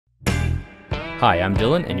Hi, I'm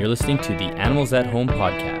Dillon, and you're listening to the Animals at Home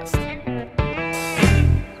podcast.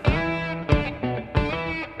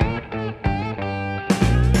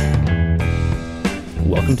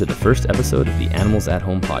 Welcome to the first episode of the Animals at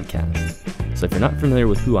Home podcast. So if you're not familiar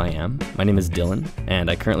with who I am, my name is Dillon, and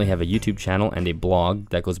I currently have a YouTube channel and a blog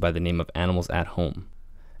that goes by the name of Animals at Home.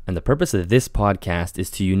 And the purpose of this podcast is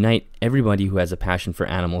to unite everybody who has a passion for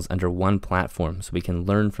animals under one platform so we can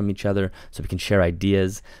learn from each other, so we can share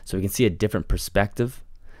ideas, so we can see a different perspective.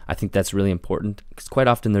 I think that's really important because quite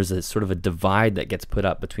often there's a sort of a divide that gets put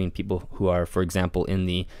up between people who are, for example, in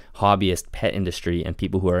the hobbyist pet industry and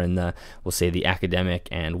people who are in the, we'll say, the academic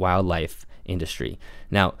and wildlife industry.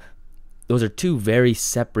 Now, those are two very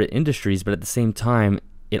separate industries, but at the same time,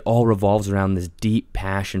 it all revolves around this deep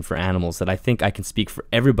passion for animals that I think I can speak for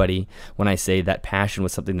everybody when I say that passion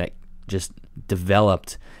was something that just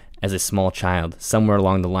developed as a small child. Somewhere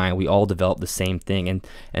along the line, we all developed the same thing,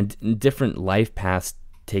 and different life paths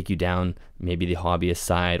take you down maybe the hobbyist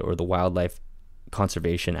side or the wildlife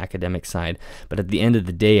conservation academic side. But at the end of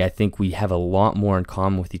the day, I think we have a lot more in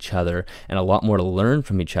common with each other and a lot more to learn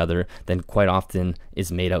from each other than quite often is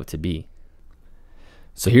made out to be.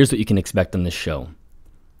 So here's what you can expect on this show.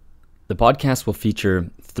 The podcast will feature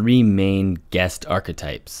three main guest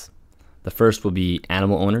archetypes. The first will be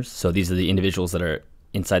animal owners. So these are the individuals that are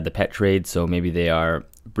inside the pet trade. So maybe they are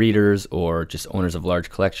breeders or just owners of large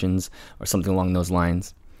collections or something along those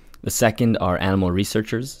lines. The second are animal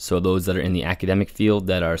researchers. So those that are in the academic field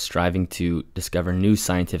that are striving to discover new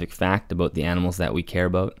scientific fact about the animals that we care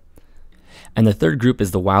about. And the third group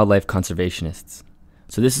is the wildlife conservationists.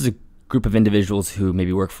 So this is a group of individuals who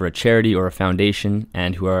maybe work for a charity or a foundation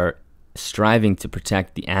and who are striving to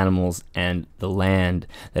protect the animals and the land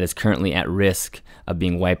that is currently at risk of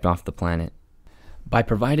being wiped off the planet. By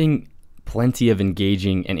providing plenty of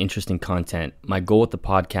engaging and interesting content, my goal with the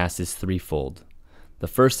podcast is threefold. The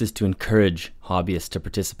first is to encourage hobbyists to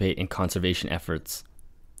participate in conservation efforts.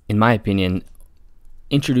 In my opinion,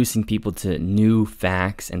 introducing people to new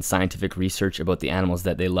facts and scientific research about the animals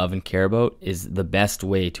that they love and care about is the best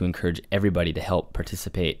way to encourage everybody to help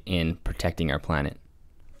participate in protecting our planet.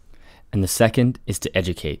 And the second is to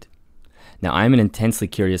educate. Now, I'm an intensely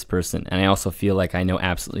curious person, and I also feel like I know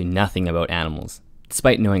absolutely nothing about animals.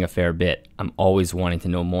 Despite knowing a fair bit, I'm always wanting to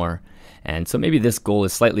know more. And so maybe this goal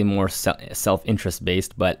is slightly more self-interest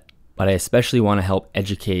based, but I especially want to help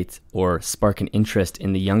educate or spark an interest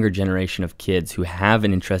in the younger generation of kids who have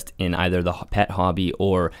an interest in either the pet hobby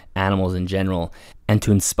or animals in general, and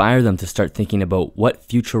to inspire them to start thinking about what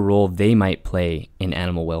future role they might play in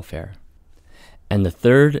animal welfare. And the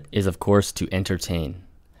third is, of course, to entertain.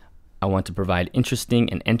 I want to provide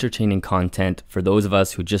interesting and entertaining content for those of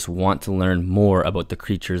us who just want to learn more about the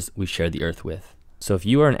creatures we share the earth with. So if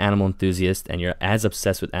you are an animal enthusiast and you're as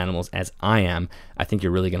obsessed with animals as I am, I think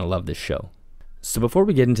you're really going to love this show. So before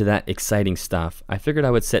we get into that exciting stuff, I figured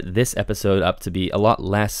I would set this episode up to be a lot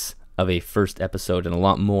less of a first episode and a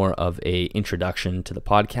lot more of a introduction to the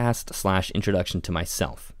podcast / introduction to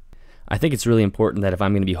myself. I think it's really important that if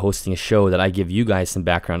I'm going to be hosting a show that I give you guys some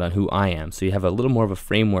background on who I am, so you have a little more of a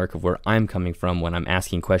framework of where I'm coming from when I'm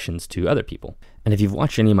asking questions to other people. And if you've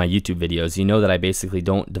watched any of my YouTube videos, you know that I basically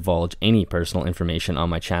don't divulge any personal information on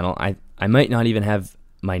my channel. I might not even have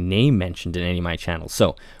my name mentioned in any of my channels.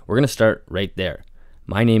 So we're going to start right there.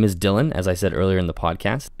 My name is Dillon, as I said earlier in the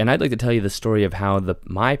podcast, and I'd like to tell you the story of how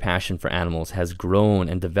my passion for animals has grown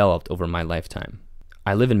and developed over my lifetime.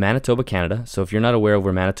 I live in Manitoba, Canada, so if you're not aware of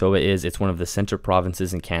where Manitoba is, it's one of the center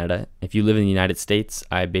provinces in Canada. If you live in the United States,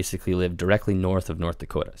 I basically live directly north of North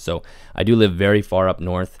Dakota. So I do live very far up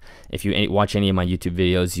north. If you watch any of my YouTube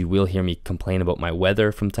videos, you will hear me complain about my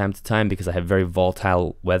weather from time to time because I have very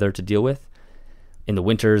volatile weather to deal with. In the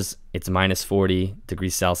winters, it's minus 40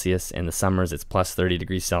 degrees Celsius. In the summers, it's plus 30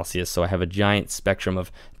 degrees Celsius. So I have a giant spectrum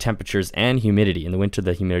of temperatures and humidity. In the winter,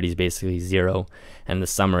 the humidity is basically zero. And in the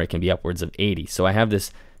summer, it can be upwards of 80. So I have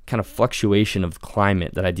this kind of fluctuation of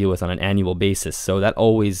climate that I deal with on an annual basis. So that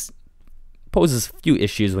always poses a few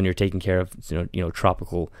issues when you're taking care of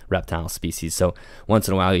tropical reptile species. So once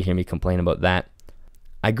in a while, you hear me complain about that.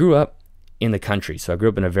 I grew up in the country. So I grew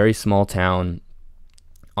up in a very small town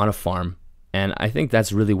on a farm. And I think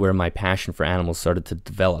that's really where my passion for animals started to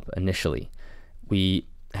develop initially. We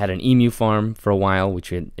had an emu farm for a while,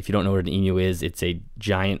 which, if you don't know what an emu is, it's a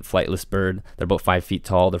giant flightless bird. They're about 5 feet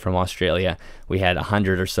tall. They're from Australia. We had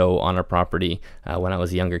 100 or so on our property when I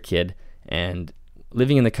was a younger kid. And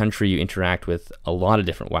living in the country, you interact with a lot of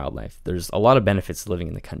different wildlife. There's a lot of benefits to living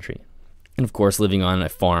in the country. And of course, living on a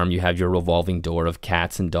farm, you have your revolving door of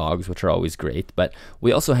cats and dogs, which are always great. But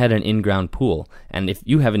we also had an in-ground pool. And if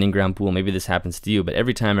you have an in-ground pool, maybe this happens to you, but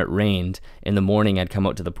every time it rained, in the morning I'd come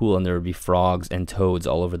out to the pool and there would be frogs and toads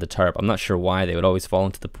all over the tarp. I'm not sure why. They would always fall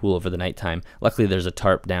into the pool over the nighttime. Luckily, there's a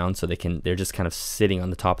tarp down, so they're just kind of sitting on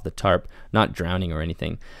the top of the tarp, not drowning or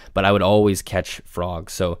anything. But I would always catch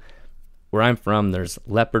frogs. So where I'm from, there's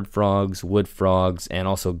leopard frogs, wood frogs, and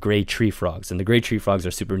also gray tree frogs. And the gray tree frogs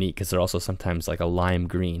are super neat because they're also sometimes like a lime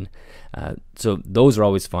green. So those are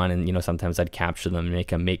always fun. And, sometimes I'd capture them and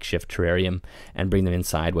make a makeshift terrarium and bring them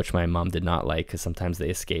inside, which my mom did not like because sometimes they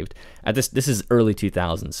escaped. This is early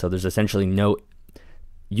 2000s, so there's essentially no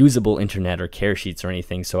usable internet or care sheets or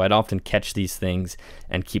anything. So I'd often catch these things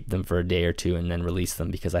and keep them for a day or two and then release them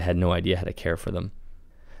because I had no idea how to care for them.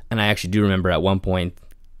 And I actually do remember at one point,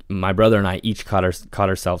 my brother and I each caught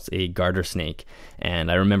ourselves a garter snake,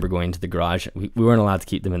 and I remember going to the garage. We weren't allowed to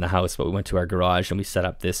keep them in the house, but we went to our garage and we set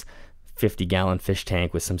up this 50-gallon fish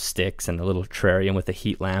tank with some sticks and a little terrarium with a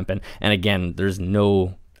heat lamp. And again, there's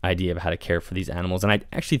no idea of how to care for these animals. And I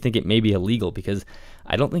actually think it may be illegal because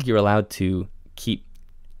I don't think you're allowed to keep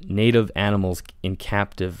native animals in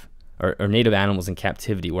captive or native animals in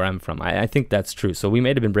captivity where I'm from. I think that's true. So we may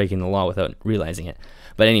have been breaking the law without realizing it.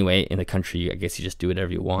 But anyway, in the country, I guess you just do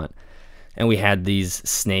whatever you want. And we had these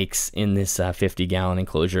snakes in this 50-gallon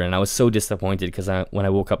enclosure, and I was so disappointed because when I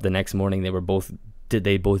woke up the next morning,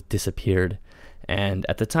 they both disappeared. And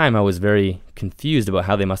at the time, I was very confused about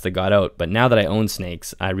how they must have got out. But now that I own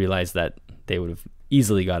snakes, I realized that they would have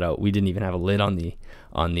easily got out. We didn't even have a lid on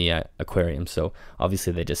the aquarium, so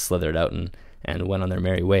obviously they just slithered out and went on their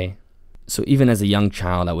merry way. So even as a young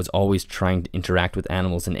child, I was always trying to interact with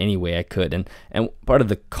animals in any way I could. And part of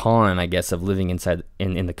the con, I guess, of living inside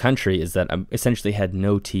in the country is that I essentially had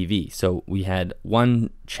no TV. So we had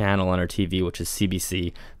one channel on our TV, which is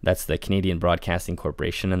CBC. That's the Canadian Broadcasting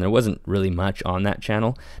Corporation. And there wasn't really much on that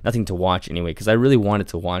channel. Nothing to watch anyway, because I really wanted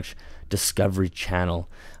to watch Discovery Channel.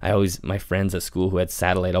 My friends at school who had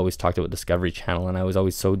satellite always talked about Discovery Channel, and I was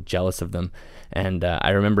always so jealous of them. And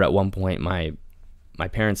I remember at one point my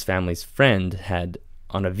parents' family's friend had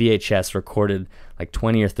on a VHS recorded like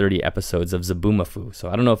 20 or 30 episodes of Zaboomafoo. So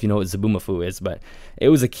I don't know if you know what Zaboomafoo is, but it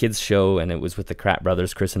was a kids show, and it was with the Kratt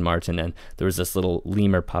brothers, Chris and Martin, and there was this little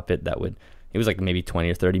lemur puppet it was like maybe 20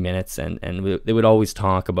 or 30 minutes, and they would always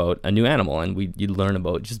talk about a new animal, and you'd learn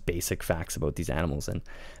about just basic facts about these animals, and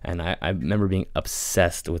I remember being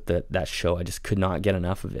obsessed with that show. I just could not get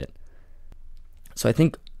enough of it. So I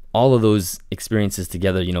think all of those experiences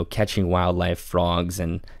together, catching wildlife, frogs,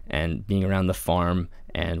 and being around the farm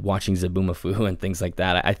and watching Zaboomafoo and things like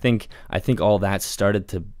that, I think all that started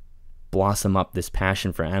to blossom up this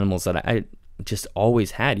passion for animals that I just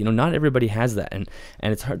always had. Not everybody has that, and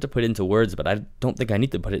it's hard to put into words, but I don't think I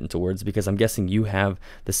need to put it into words because I'm guessing you have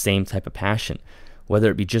the same type of passion,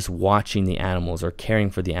 whether it be just watching the animals or caring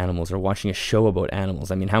for the animals or watching a show about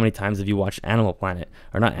animals. I mean, how many times have you watched Animal Planet?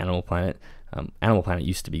 Or not Animal Planet, Animal Planet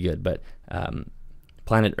used to be good, but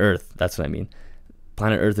Planet Earth, that's what I mean.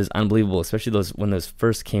 Planet Earth is unbelievable, especially when those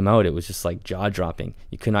first came out. It was just like jaw-dropping.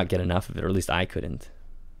 You could not get enough of it, or at least I couldn't.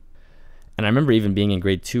 And I remember even being in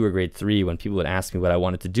grade 2 or grade 3, when people would ask me what I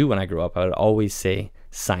wanted to do when I grew up, I would always say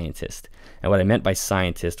scientist. And what I meant by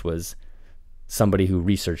scientist was somebody who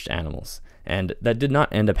researched animals. And that did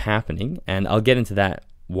not end up happening, and I'll get into that,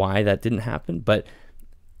 why that didn't happen, but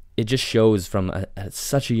it just shows from at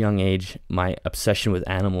such a young age, my obsession with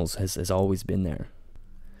animals has always been there.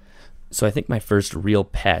 So I think my first real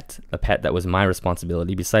pet, a pet that was my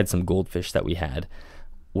responsibility, besides some goldfish that we had,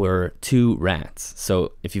 were 2 rats.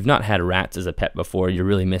 So if you've not had rats as a pet before, you're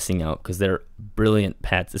really missing out because they're brilliant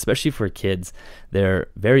pets, especially for kids. They're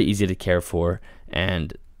very easy to care for,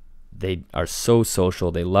 and they are so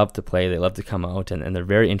social. They love to play, they love to come out, and they're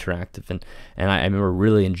very interactive. And I remember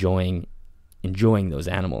really enjoying those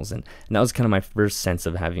animals, and that was kind of my first sense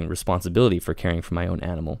of having responsibility for caring for my own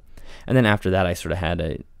animal. And then after that, I sort of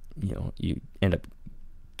had you end up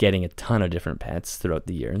getting a ton of different pets throughout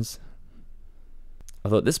the years.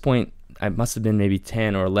 Although at this point, I must have been maybe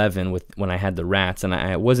 10 or 11 when I had the rats, and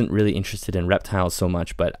I wasn't really interested in reptiles so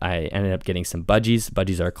much, but I ended up getting some budgies.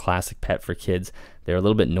 Budgies are a classic pet for kids. They're a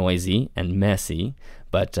little bit noisy and messy,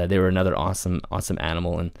 but they were another awesome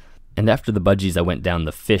animal. And after the budgies, I went down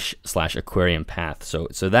the fish/aquarium path. So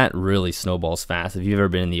that really snowballs fast. If you've ever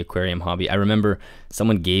been in the aquarium hobby, I remember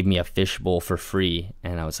someone gave me a fish bowl for free,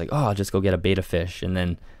 and I was like, oh, I'll just go get a betta fish. And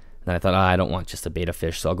then Then I thought, I don't want just a betta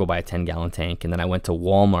fish, so I'll go buy a 10-gallon tank. And then I went to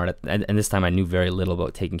Walmart, and this time I knew very little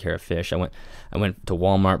about taking care of fish. I went to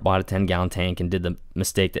Walmart, bought a 10-gallon tank, and did the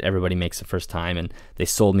mistake that everybody makes the first time. And they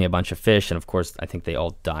sold me a bunch of fish, and of course, I think they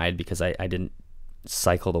all died because I didn't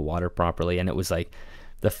cycle the water properly. And it was like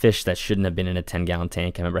the fish that shouldn't have been in a 10-gallon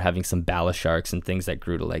tank. I remember having some bala sharks and things that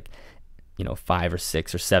grew to like, 5 or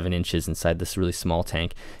 6 or 7 inches inside this really small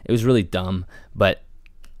tank. It was really dumb, but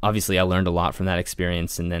obviously I learned a lot from that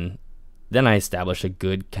experience. And then I established a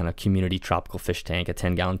good kind of community tropical fish tank, a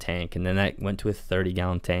 10-gallon tank, and then I went to a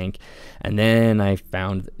 30-gallon tank. And then I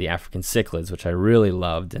found the African cichlids, which I really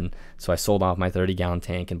loved, and so I sold off my 30-gallon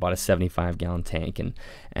tank and bought a 75-gallon tank,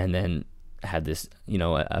 and then had this,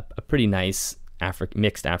 a pretty nice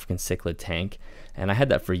mixed African cichlid tank. And I had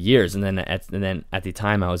that for years. And then at the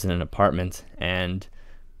time I was in an apartment, and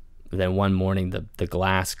then one morning the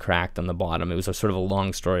glass cracked on the bottom. It was a sort of a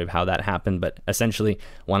long story of how that happened, but essentially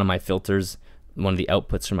one of the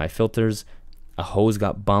outputs from my filters, a hose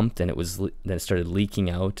got bumped, and then it started leaking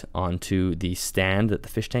out onto the stand that the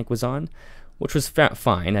fish tank was on, which was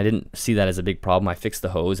fine. I didn't see that as a big problem. I fixed the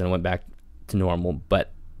hose and went back to normal,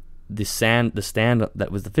 but the stand that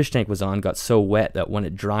the fish tank was on got so wet that when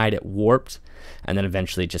it dried, it warped, and then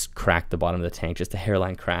eventually just cracked the bottom of the tank, just a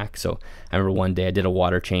hairline crack. So I remember one day I did a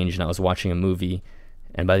water change, and I was watching a movie,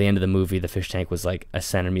 and by the end of the movie, the fish tank was like a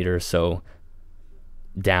centimeter or so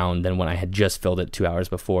down than when I had just filled it 2 hours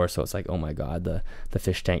before. So it's like, oh my God, the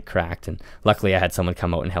fish tank cracked. And luckily I had someone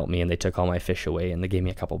come out and help me, and they took all my fish away, and they gave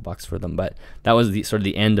me a couple bucks for them. But that was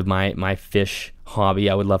the end of my fish hobby.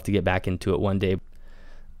 I would love to get back into it one day.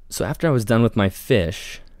 So after I was done with my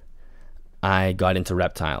fish, I got into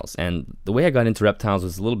reptiles. And the way I got into reptiles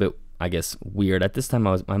was a little bit, I guess, weird. At this time,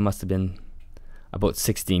 I must have been about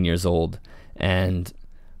 16 years old. And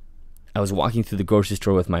I was walking through the grocery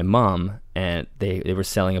store with my mom, and they were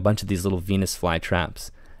selling a bunch of these little Venus fly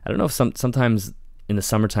traps. I don't know if sometimes in the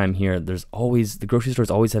summertime here, the grocery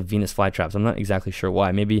stores always have Venus fly traps. I'm not exactly sure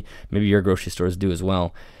why. Maybe your grocery stores do as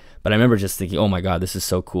well. But I remember just thinking, oh my God, this is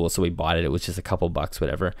so cool. So we bought it. It was just a couple bucks,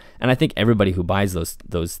 whatever. And I think everybody who buys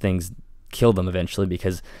those things kill them eventually,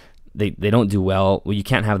 because they don't do well. Well, you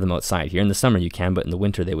can't have them outside. Here in the summer you can, but in the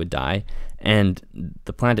winter they would die. And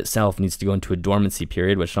the plant itself needs to go into a dormancy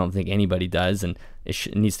period, which I don't think anybody does, and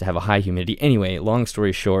it needs to have a high humidity. Anyway, long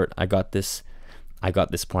story short, I got this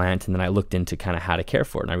plant, and then I looked into kind of how to care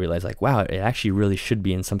for it, and I realized, like, wow, it actually really should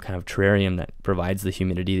be in some kind of terrarium that provides the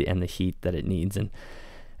humidity and the heat that it needs.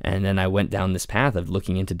 And then I went down this path of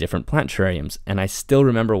looking into different plant terrariums. And I still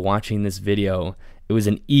remember watching this video. It was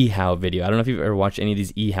an eHow video. I don't know if you've ever watched any of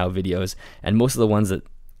these eHow videos. And most of the ones that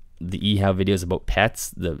the eHow videos about pets,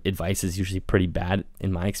 the advice is usually pretty bad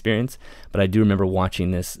in my experience. But I do remember watching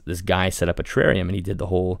this guy set up a terrarium, and he did the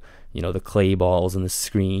whole, the clay balls and the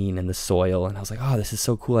screen and the soil. And I was like, oh, this is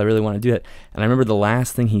so cool. I really want to do it. And I remember the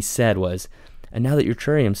last thing he said was, and now that your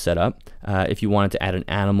terrarium's set up, if you wanted to add an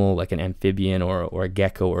animal like an amphibian or a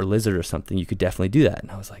gecko or lizard or something, you could definitely do that. And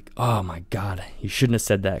I was like, oh my God, you shouldn't have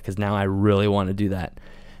said that, because now I really want to do that.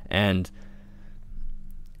 And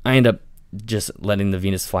I ended up just letting the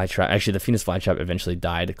Venus flytrap, actually the Venus flytrap eventually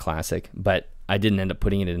died, a classic, but I didn't end up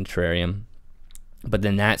putting it in a terrarium. But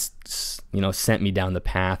then that's, sent me down the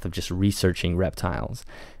path of just researching reptiles.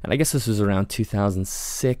 And I guess this was around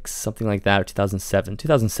 2006, something like that, or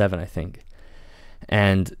 2007, I think.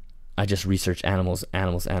 And I just researched animals,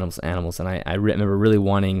 and I remember really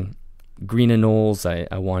wanting green anoles.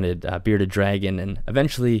 I wanted bearded dragon, and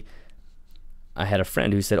eventually I had a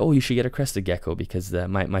friend who said, oh, you should get a crested gecko, because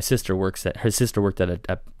my sister worked at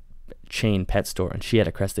a chain pet store, and she had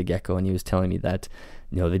a crested gecko, and he was telling me that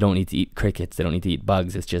they don't need to eat crickets, they don't need to eat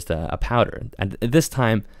bugs, it's just a powder. And at this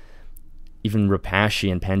time, even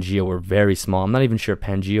Rapashi and Pangea were very small. I'm not even sure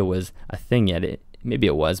Pangea was a thing yet. Maybe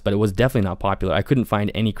it was, but it was definitely not popular. I couldn't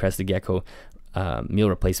find any crested gecko meal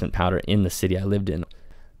replacement powder in the city I lived in.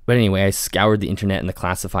 But anyway, I scoured the internet and the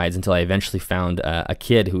classifieds until I eventually found a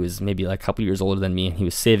kid who was maybe like a couple years older than me, and he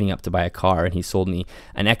was saving up to buy a car, and he sold me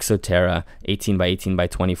an Exoterra 18 by 18 by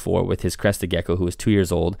 24 with his crested gecko, who was 2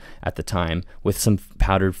 years old at the time, with some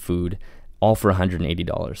powdered food, all for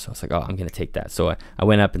 $180. So I was like, oh, I'm going to take that. So I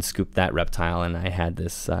went up and scooped that reptile, and I had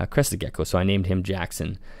this crested gecko. So I named him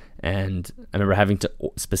Jackson. And I remember having to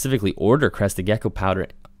specifically order crested gecko powder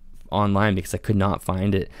online because I could not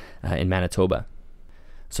find it in Manitoba.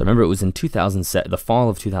 So I remember it was in the fall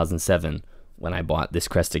of 2007 when I bought this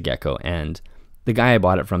crested gecko, and the guy I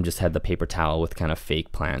bought it from just had the paper towel with kind of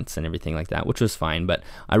fake plants and everything like that, which was fine, but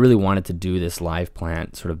I really wanted to do this live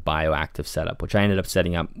plant sort of bioactive setup, which I ended up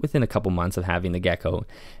setting up within a couple months of having the gecko.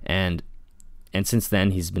 And And since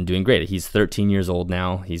then, he's been doing great. He's 13 years old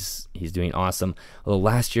now. He's doing awesome. Although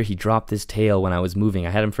last year he dropped his tail when I was moving. I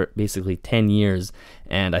had him for basically 10 years,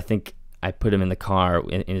 and I think I put him in the car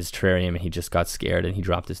in his terrarium, and he just got scared and he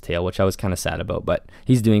dropped his tail, which I was kind of sad about. But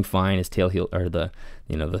he's doing fine. His tail healed, or the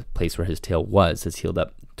place where his tail was has healed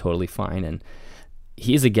up totally fine. And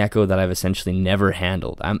he's a gecko that I've essentially never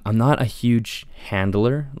handled. I'm not a huge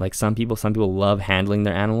handler like some people. Some people love handling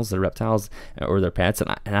their animals, their reptiles, or their pets,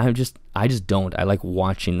 and I just don't. I like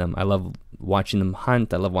watching them. I love watching them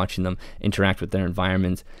hunt. I love watching them interact with their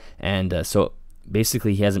environment. And so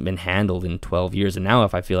basically he hasn't been handled in 12 years. And now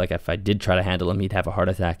if I did try to handle him, he'd have a heart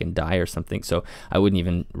attack and die or something. So I wouldn't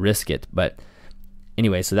even risk it. But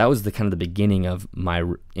anyway, so that was the kind of the beginning of my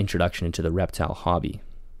introduction into the reptile hobby.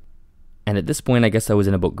 And at this point, I guess I was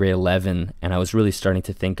in about grade 11, and I was really starting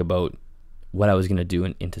to think about what I was going to do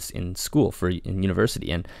in school in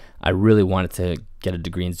university. And I really wanted to get a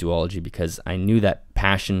degree in zoology because I knew that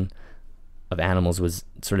passion of animals was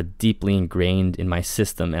sort of deeply ingrained in my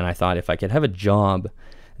system. And I thought if I could have a job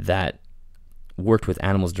that worked with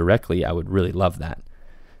animals directly, I would really love that.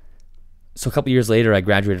 So a couple years later, I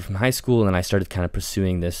graduated from high school, and I started kind of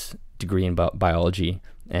pursuing this degree in biology.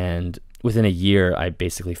 And within a year, I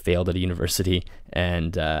basically failed at a university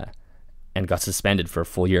and got suspended for a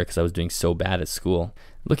full year because I was doing so bad at school.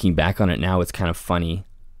 Looking back on it now, it's kind of funny,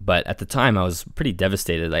 but at the time I was pretty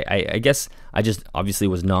devastated. I guess I just obviously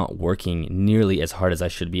was not working nearly as hard as I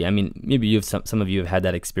should be. I mean, maybe some of you have had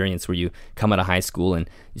that experience where you come out of high school and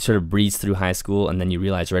you sort of breeze through high school, and then you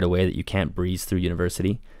realize right away that you can't breeze through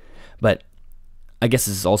university. But I guess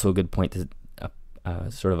this is also a good point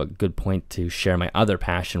to share my other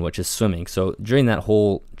passion, which is swimming. So during that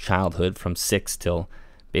whole childhood from 6 till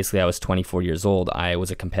basically I was 24 years old, I was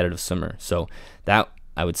a competitive swimmer. So that,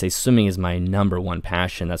 I would say, swimming is my number one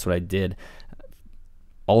passion. That's what I did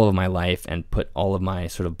all of my life and put all of my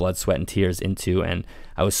sort of blood, sweat, and tears into. And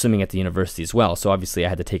I was swimming at the university as well. So obviously I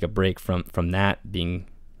had to take a break from that, being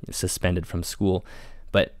suspended from school.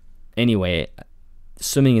 But anyway,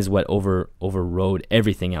 swimming is what overrode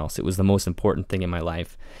everything else. It was the most important thing in my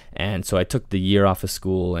life. And so I took the year off of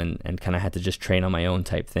school and kind of had to just train on my own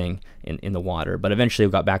type thing in the water. But eventually I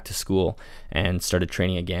got back to school and started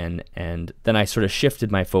training again. And then I sort of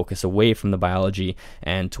shifted my focus away from the biology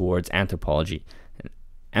and towards anthropology.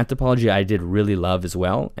 Anthropology I did really love as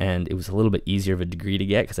well, and it was a little bit easier of a degree to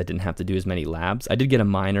get because I didn't have to do as many labs. I did get a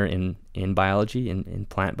minor in biology, in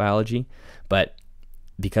plant biology, but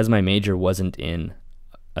because my major wasn't in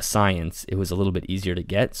a science, it was a little bit easier to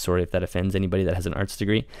get. Sorry if that offends anybody that has an arts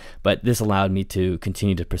degree, but this allowed me to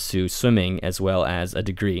continue to pursue swimming as well as a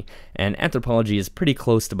degree. And anthropology is pretty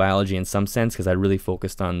close to biology in some sense because I really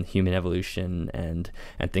focused on human evolution and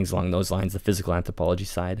things along those lines, the physical anthropology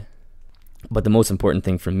side. But the most important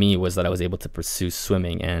thing for me was that I was able to pursue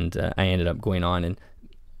swimming, and I ended up going on, and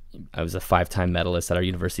I was a 5-time medalist at our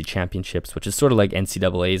university championships, which is sort of like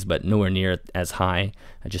NCAA's, but nowhere near as high,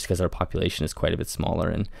 just because our population is quite a bit smaller.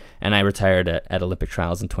 And I retired at Olympic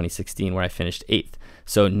trials in 2016, where I finished 8th.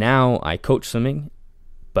 So now I coach swimming,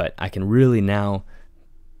 but I can really now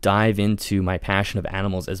dive into my passion of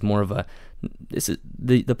animals as more of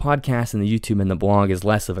the podcast and the YouTube and the blog is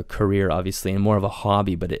less of a career, obviously, and more of a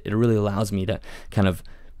hobby, but it really allows me to kind of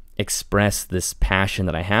express this passion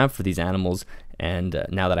that I have for these animals. And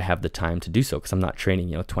now that I have the time to do so, because I'm not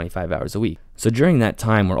training, 25 hours a week. So during that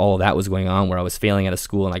time where all of that was going on, where I was failing out of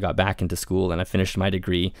school and I got back into school and I finished my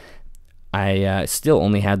degree, I still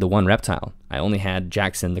only had the one reptile. I only had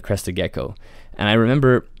Jackson, the crested gecko. And I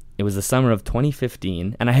remember it was the summer of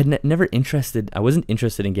 2015, and I had I wasn't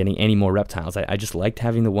interested in getting any more reptiles. I just liked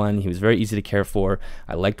having the one. He was very easy to care for.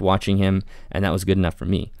 I liked watching him, and that was good enough for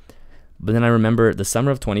me. But then I remember the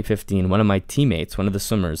summer of 2015, one of my teammates, one of the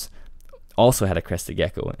swimmers, also had a crested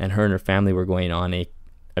gecko, and her family were going on a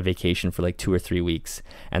vacation for like 2 or 3 weeks,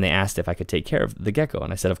 and they asked if I could take care of the gecko,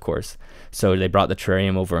 and I said of course. So they brought the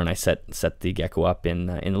terrarium over, and I set the gecko up in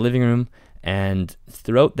the living room. And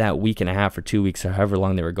throughout that week and a half or 2 weeks or however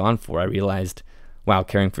long they were gone for, I realized, wow,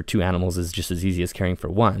 caring for 2 animals is just as easy as caring for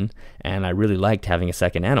one, and I really liked having a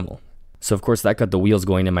second animal. So of course that got the wheels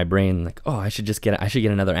going in my brain, like, oh, I should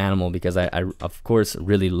get another animal, because I of course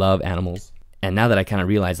really love animals. And now that I kind of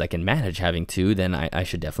realized I can manage having 2, then I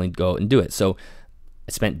should definitely go and do it. So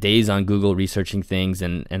I spent days on Google researching things,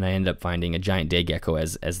 and I ended up finding a giant day gecko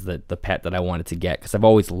as the pet that I wanted to get, because I've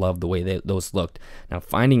always loved the way those looked. Now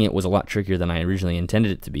finding it was a lot trickier than I originally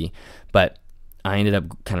intended it to be, but I ended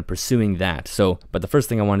up kind of pursuing that. But the first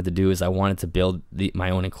thing I wanted to do is I wanted to build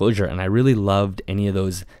my own enclosure, and I really loved any of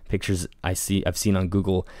those pictures I've seen on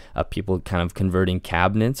Google of people kind of converting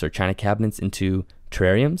cabinets or china cabinets into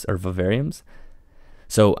terrariums or vivariums.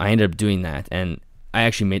 So I ended up doing that, and I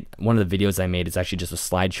actually made one of the videos I made is actually just a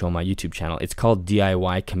slideshow on my YouTube channel. It's called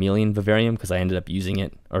DIY Chameleon Vivarium because I ended up using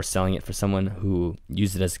it or selling it for someone who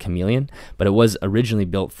used it as a chameleon. But it was originally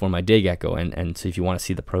built for my day gecko, and so if you want to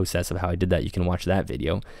see the process of how I did that, you can watch that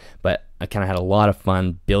video. But I kind of had a lot of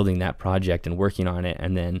fun building that project and working on it,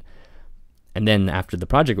 and then after the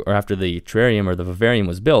project, or after the terrarium or the vivarium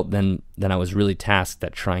was built, then I was really tasked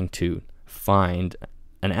at trying to find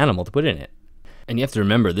an animal to put in it. And you have to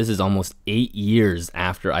remember, this is almost 8 years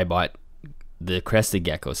after I bought the crested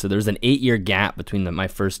gecko. So there's an 8-year gap between my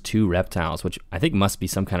first 2 reptiles, which I think must be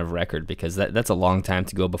some kind of record, because that's a long time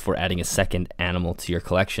to go before adding a second animal to your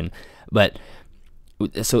collection. But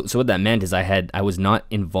so what that meant is I was not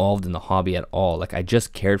involved in the hobby at all. Like, I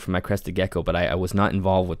just cared for my crested gecko, but I was not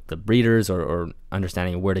involved with the breeders or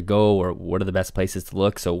understanding where to go or what are the best places to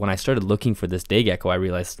look. So when I started looking for this day gecko, I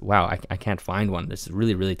realized, wow, I can't find one. This is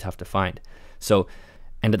really, really tough to find. So,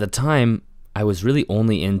 and at the time, I was really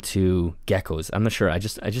only into geckos. I'm not sure. I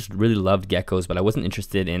just really loved geckos, but I wasn't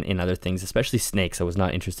interested in other things, especially snakes. I was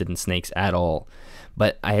not interested in snakes at all.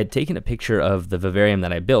 But I had taken a picture of the vivarium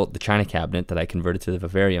that I built, the china cabinet that I converted to the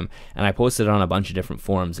vivarium, and I posted it on a bunch of different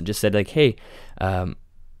forums and just said, like, hey,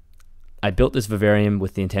 I built this vivarium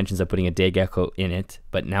with the intentions of putting a day gecko in it,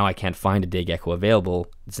 but now I can't find a day gecko available.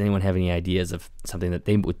 Does anyone have any ideas of something that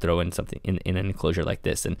they would throw in something in an enclosure like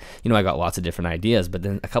this? And I got lots of different ideas, but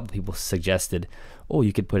then a couple people suggested, oh,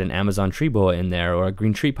 you could put an Amazon tree boa in there or a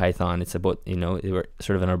green tree python. It's about, they were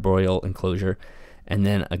sort of an arboreal enclosure. And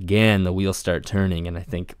then again, the wheels start turning, and I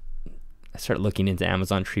think I start looking into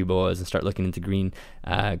Amazon tree boas and start looking into green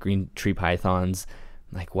tree pythons.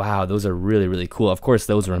 Like, wow, those are really, really cool. Of course,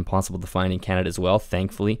 those are impossible to find in Canada as well,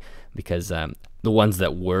 thankfully, because the ones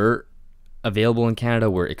that were available in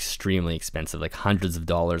Canada were extremely expensive, like hundreds of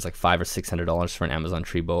dollars, like $500 or $600 for an Amazon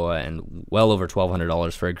tree boa, and well over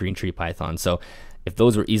 $1,200 for a green tree python. So if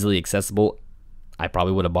those were easily accessible, I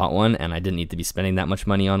probably would have bought one, and I didn't need to be spending that much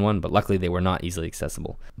money on one, but luckily they were not easily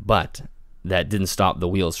accessible. But that didn't stop the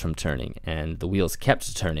wheels from turning, and the wheels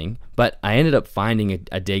kept turning. But I ended up finding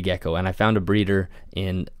a day gecko, and I found a breeder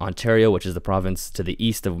in Ontario, which is the province to the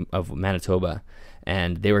east of Manitoba,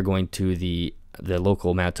 and they were going to the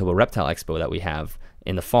local Manitoba Reptile Expo that we have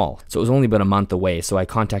in the fall. So it was only about a month away, so I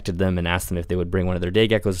contacted them and asked them if they would bring one of their day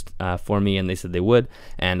geckos for me, and they said they would,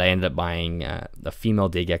 and I ended up buying a female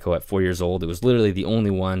day gecko at 4 years old. It was literally the only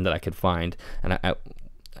one that I could find, and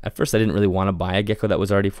at first I didn't really want to buy a gecko that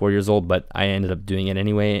was already 4 years old, but I ended up doing it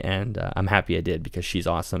anyway, and I'm happy I did, because she's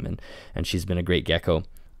awesome, and she's been a great gecko.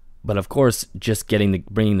 But of course, just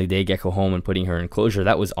bringing the day gecko home and putting her in enclosure,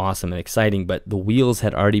 that was awesome and exciting, but the wheels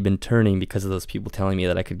had already been turning because of those people telling me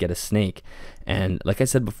that I could get a snake. And like I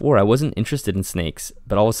said before, I wasn't interested in snakes,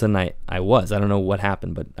 but all of a sudden I was. I don't know what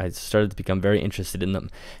happened, but I started to become very interested in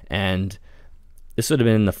them. And this would have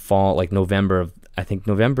been in the fall, like October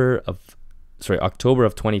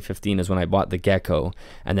of 2015 is when I bought the gecko,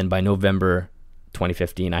 and then by November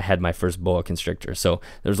 2015 I had my first boa constrictor. So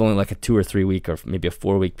there was only like a 2 or 3 week or maybe a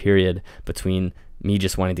 4 week period between me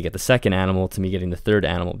just wanting to get the second animal to me getting the third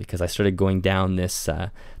animal, because I started going down this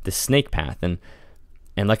snake path, and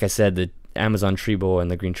like I said, the Amazon tree boa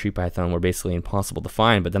and the green tree python were basically impossible to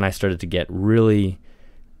find. But then I started to get really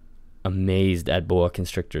amazed at boa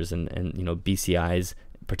constrictors and BCIs,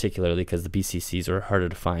 particularly because the BCCs are harder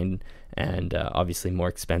to find and obviously more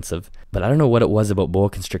expensive. But I don't know what it was about boa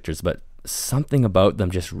constrictors, but something about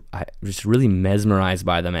them I just really mesmerized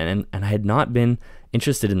by them, and I had not been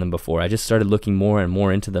interested in them before. I just started looking more and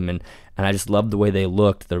more into them, and I just loved the way they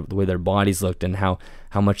looked, the way their bodies looked, and how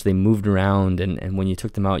much they moved around, and when you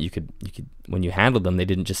took them out, you could when you handled them, they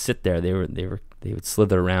didn't just sit there. They would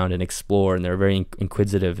slither around and explore, and they were very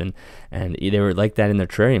inquisitive, and they were like that in their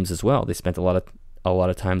terrariums as well. They spent a lot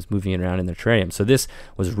of times moving around in their terrarium. So this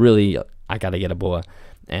was really, I got to get a boa,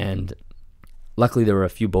 and luckily there were a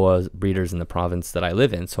few boa breeders in the province that I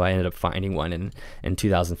live in, so I ended up finding one in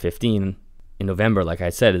 2015. In November, like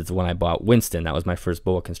I said, is when I bought Winston. That was my first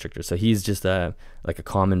boa constrictor. So he's just like a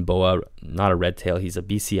common boa, not a red tail. He's a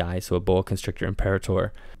BCI, so a boa constrictor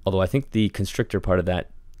imperator. Although I think the constrictor part of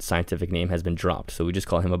that scientific name has been dropped, so we just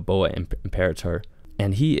call him a boa imperator.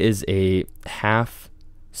 And he is a half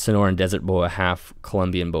Sonoran desert boa, half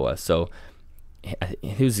Colombian boa. So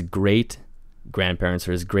his great grandparents,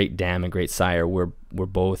 or his great dam and great sire, were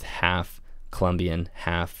both half Colombian,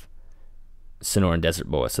 half Sonoran desert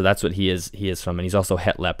boa. So that's what he is from, and he's also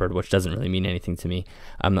het leopard, which doesn't really mean anything to me.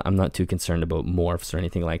 I'm not too concerned about morphs or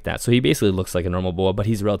anything like that. So he basically looks like a normal boa, but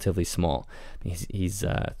he's relatively small. He's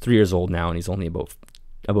 3 years old now, and he's only about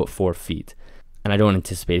 4 feet, and I don't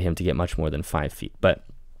anticipate him to get much more than 5 feet. But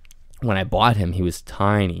when I bought him, he was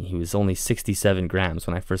tiny. He was only 67 grams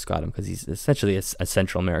when I first got him, because he's essentially a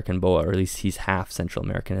Central American boa, or at least he's half Central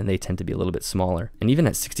American, and they tend to be a little bit smaller. And even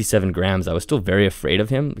at 67 grams, I was still very afraid of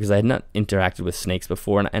him because I had not interacted with snakes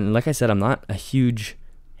before. And like I said, I'm not a huge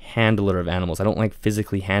handler of animals. I don't like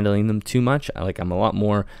physically handling them too much. I'm a lot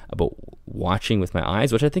more about watching with my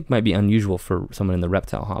eyes, which I think might be unusual for someone in the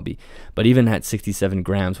reptile hobby. But even at 67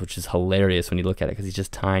 grams, which is hilarious when you look at it because he's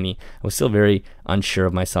just tiny, I was still very unsure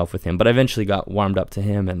of myself with him. But I eventually got warmed up to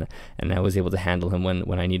him, and I was able to handle him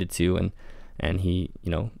when I needed to, and he,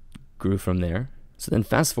 grew from there. So then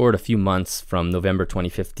fast forward a few months from November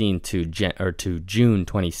 2015 to June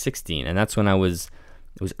 2016, and that's when it was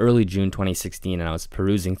early June 2016, and I was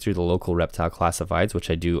perusing through the local reptile classifieds, which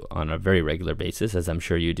I do on a very regular basis, as I'm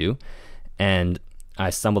sure you do. And I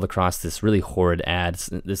stumbled across this really horrid ad.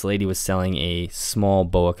 This lady was selling a small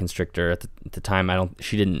boa constrictor. At the time,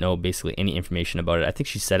 she didn't know basically any information about it. I think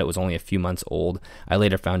she said it was only a few months old. I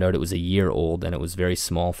later found out it was a year old, and it was very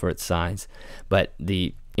small for its size. But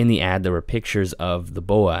in the ad, there were pictures of the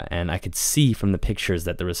boa, and I could see from the pictures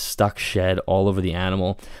that there was stuck shed all over the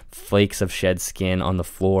animal, flakes of shed skin on the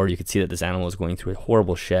floor. You could see that this animal was going through a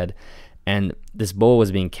horrible shed, and this boa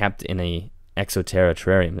was being kept in a Exoterra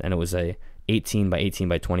terrarium, and it was a 18 by 18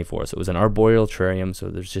 by 24. So it was an arboreal terrarium, so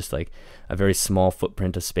there's just like a very small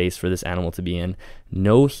footprint of space for this animal to be in.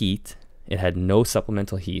 No heat. It had no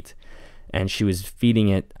supplemental heat. And she was feeding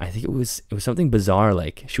it, I think it was something bizarre,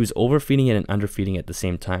 like she was overfeeding it and underfeeding it at the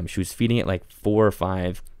same time. She was feeding it like 4 or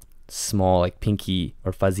 5 small, like pinky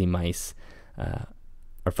or fuzzy mice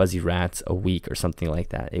or fuzzy rats a week or something like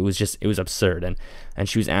that. It was absurd. And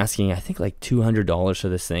she was asking, I think, like $200 for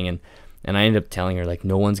this thing. And I ended up telling her, like,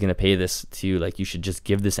 no one's going to pay this to you. Like, you should just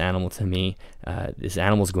give this animal to me. This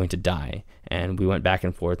animal's going to die. And we went back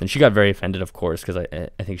and forth. And she got very offended, of course, because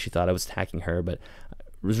I think she thought I was attacking her. But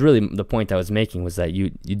it was really the point I was making was that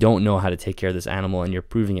you don't know how to take care of this animal, and you're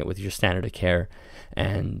proving it with your standard of care.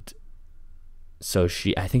 And so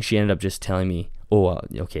I think she ended up just telling me,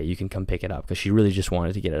 okay, you can come pick it up, because she really just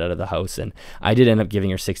wanted to get it out of the house. And I did end up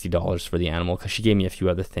giving her $60 for the animal, because she gave me a few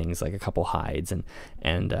other things, like a couple hides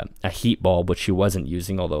and a heat bulb, which she wasn't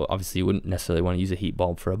using, although obviously you wouldn't necessarily want to use a heat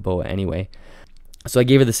bulb for a boa anyway. So I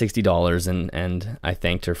gave her the $60, and I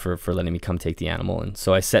thanked her for letting me come take the animal. And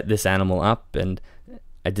so I set this animal up, and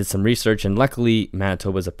I did some research, and luckily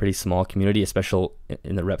Manitoba is a pretty small community, especially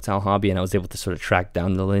in the reptile hobby, and I was able to sort of track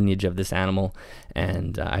down the lineage of this animal.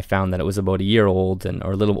 And I found that it was about a year old,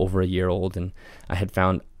 or a little over a year old, and I had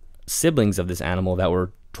found siblings of this animal that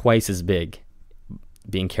were twice as big,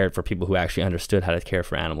 being cared for people who actually understood how to care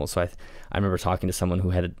for animals. So I remember talking to someone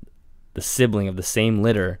who had the sibling of the same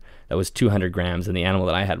litter that was 200 grams, and the animal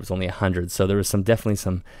that I had was only 100. So there was definitely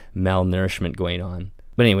some malnourishment going on.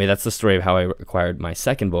 But anyway, that's the story of how I acquired my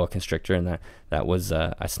second boa constrictor, and that was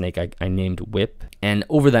a snake I named Whip. And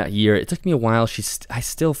over that year, it took me a while. I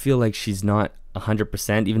still feel like she's not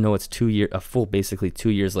 100%, even though it's basically 2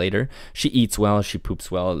 years later. She eats well, she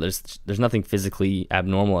poops well. There's nothing physically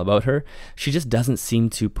abnormal about her. She just doesn't seem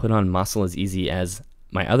to put on muscle as easy as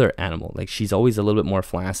my other animal. Like, she's always a little bit more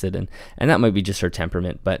flaccid, and that might be just her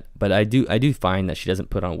temperament. But I do find that she doesn't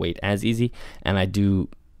put on weight as easy, and I do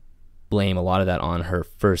blame a lot of that on her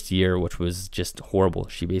first year, which was just horrible.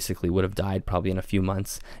 She basically would have died probably in a few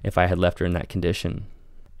months if I had left her in that condition.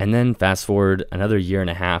 And then fast forward another year and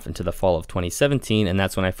a half into the fall of 2017, and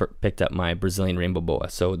that's when I picked up my Brazilian rainbow boa.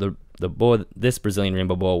 So this Brazilian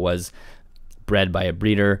rainbow boa was bred by a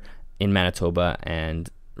breeder in Manitoba, and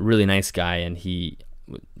really nice guy, and he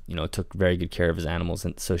took very good care of his animals.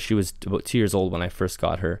 And so she was about 2 years old when I first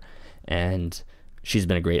got her, and she's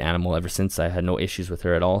been a great animal ever since. I had no issues with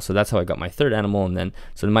her at all. So that's how I got my third animal. And then,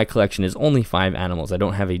 so my collection is only 5 animals. I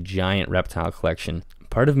don't have a giant reptile collection.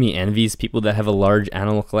 Part of me envies people that have a large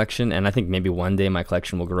animal collection, and I think maybe one day my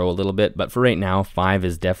collection will grow a little bit. But for right now, 5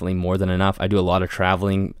 is definitely more than enough. I do a lot of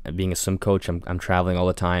traveling. Being a swim coach, I'm traveling all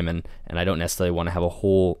the time, and I don't necessarily want to have a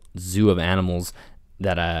whole zoo of animals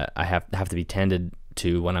that I have to be tended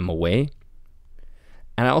to when I'm away.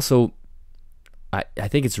 And I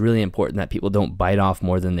think it's really important that people don't bite off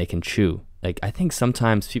more than they can chew. Like, I think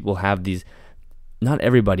sometimes people have these, not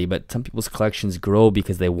everybody, but some people's collections grow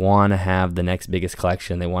because they want to have the next biggest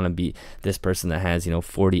collection. They want to be this person that has,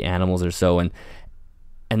 40 animals or so.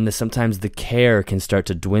 And sometimes the care can start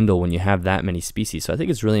to dwindle when you have that many species. So I think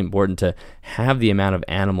it's really important to have the amount of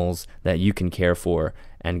animals that you can care for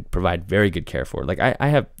and provide very good care for. Like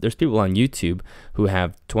there's people on YouTube who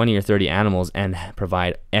have 20 or 30 animals and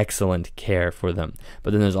provide excellent care for them.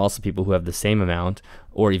 But then there's also people who have the same amount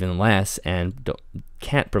or even less and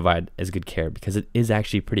can't provide as good care, because it is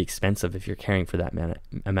actually pretty expensive if you're caring for that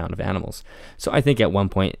amount of animals. So I think at one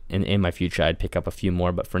point in my future I'd pick up a few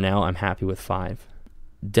more, but for now I'm happy with 5.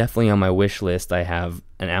 Definitely on my wish list I have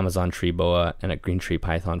an Amazon tree boa and a green tree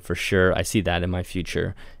python for sure. I see that in my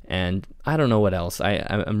future, and I don't know what else.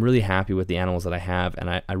 I'm really happy with the animals that I have, and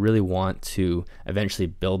I really want to eventually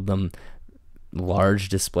build them large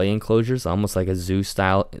display enclosures, almost like a zoo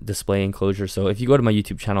style display enclosure. So if you go to my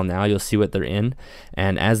YouTube channel now, you'll see what they're in,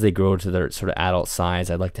 and as they grow to their sort of adult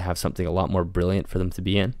size, I'd like to have something a lot more brilliant for them to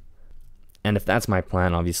be in. And if that's my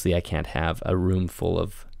plan, obviously I can't have a room full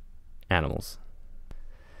of animals.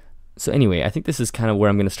 So anyway, I think this is kind of where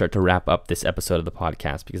I'm going to start to wrap up this episode of the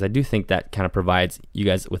podcast, because I do think that kind of provides you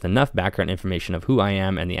guys with enough background information of who I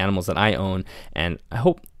am and the animals that I own, and I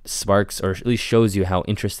hope sparks or at least shows you how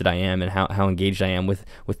interested I am and how engaged I am with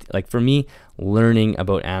like, for me, learning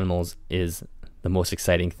about animals is the most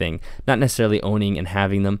exciting thing. Not necessarily owning and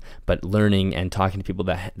having them, but learning and talking to people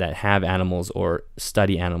that have animals or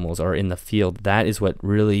study animals or in the field. That is what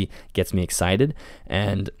really gets me excited,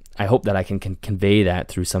 and I hope that I can convey that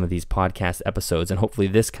through some of these podcast episodes, and hopefully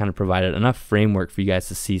this kind of provided enough framework for you guys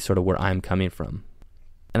to see sort of where I'm coming from.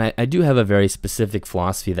 And I do have a very specific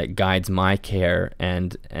philosophy that guides my care,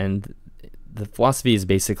 and the philosophy is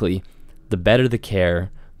basically, the better the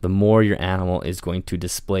care, the more your animal is going to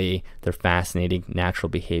display their fascinating natural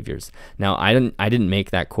behaviors. Now, I didn't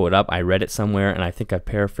make that quote up. I read it somewhere, and I think I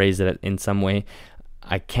paraphrased it in some way.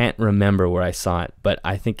 I can't remember where I saw it, but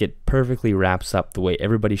I think it perfectly wraps up the way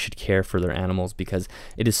everybody should care for their animals, because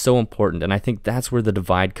it is so important. And I think that's where the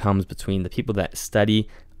divide comes between the people that study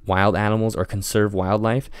wild animals or conserve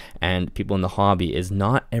wildlife and people in the hobby. Is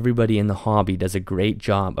not everybody in the hobby does a great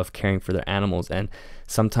job of caring for their animals, and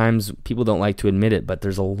sometimes people don't like to admit it, but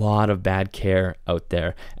there's a lot of bad care out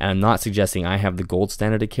there. And I'm not suggesting I have the gold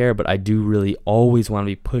standard of care, but I do really always want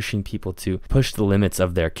to be pushing people to push the limits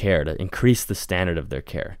of their care, to increase the standard of their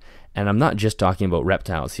care. And I'm not just talking about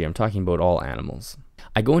reptiles here, I'm talking about all animals.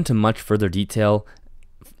 I go into much further detail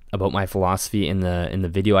about my philosophy in the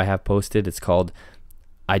video I have posted. It's called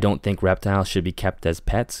 "I don't think reptiles should be kept as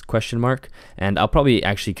pets?" ? And I'll probably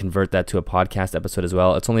actually convert that to a podcast episode as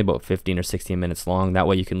well. It's only about 15 or 16 minutes long. That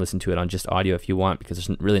way you can listen to it on just audio if you want, because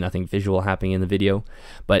there's really nothing visual happening in the video.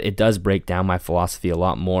 But it does break down my philosophy a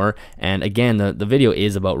lot more. And again, the video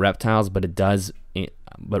is about reptiles, but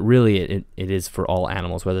really it is for all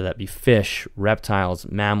animals, whether that be fish, reptiles,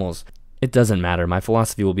 mammals. It doesn't matter. My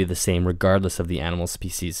philosophy will be the same regardless of the animal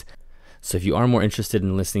species. So if you are more interested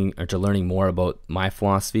in listening or to learning more about my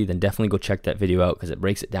philosophy, then definitely go check that video out, because it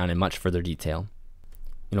breaks it down in much further detail.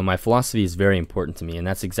 You know, my philosophy is very important to me, and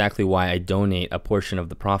that's exactly why I donate a portion of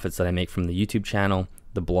the profits that I make from the YouTube channel,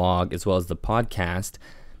 the blog, as well as the podcast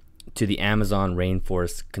to the Amazon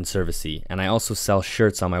Rainforest Conservancy. And I also sell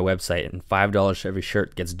shirts on my website, and $5 for every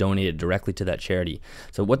shirt gets donated directly to that charity.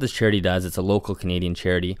 So what this charity does, it's a local Canadian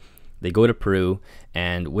charity. They go to Peru,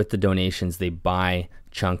 and with the donations, they buy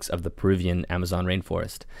chunks of the Peruvian Amazon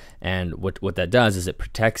rainforest. And what that does is it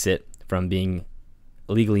protects it from being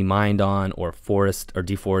illegally mined on or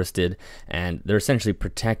deforested, and they're essentially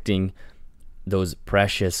protecting those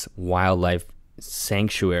precious wildlife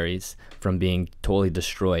sanctuaries from being totally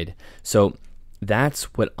destroyed. So that's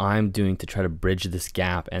what I'm doing to try to bridge this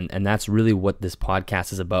gap, and that's really what this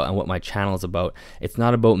podcast is about and what my channel is about. It's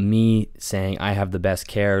not about me saying I have the best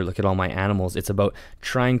care, look at all my animals. It's about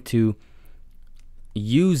trying to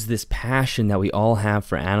use this passion that we all have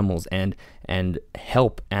for animals and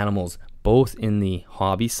help animals, both in the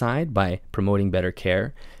hobby side by promoting better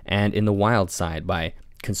care, and in the wild side by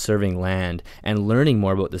conserving land and learning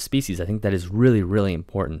more about the species. I think that is really, really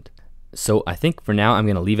important. So I think for now I'm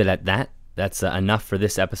going to leave it at that. That's enough for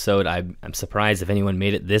this episode. I'm surprised if anyone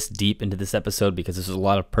made it this deep into this episode, because this is a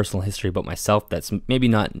lot of personal history about myself that's maybe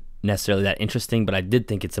not necessarily that interesting, but I did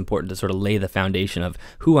think it's important to sort of lay the foundation of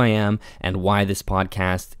who I am and why this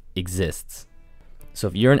podcast exists. So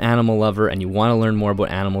if you're an animal lover and you want to learn more about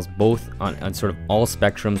animals, both on sort of all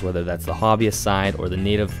spectrums, whether that's the hobbyist side or the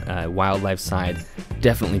native wildlife side,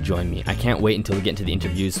 definitely join me. I can't wait until we get into the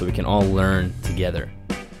interviews so we can all learn together.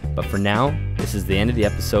 But for now, this is the end of the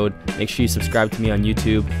episode. Make sure you subscribe to me on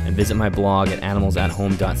YouTube and visit my blog at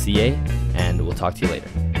animalsathome.ca, and we'll talk to you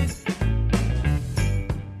later.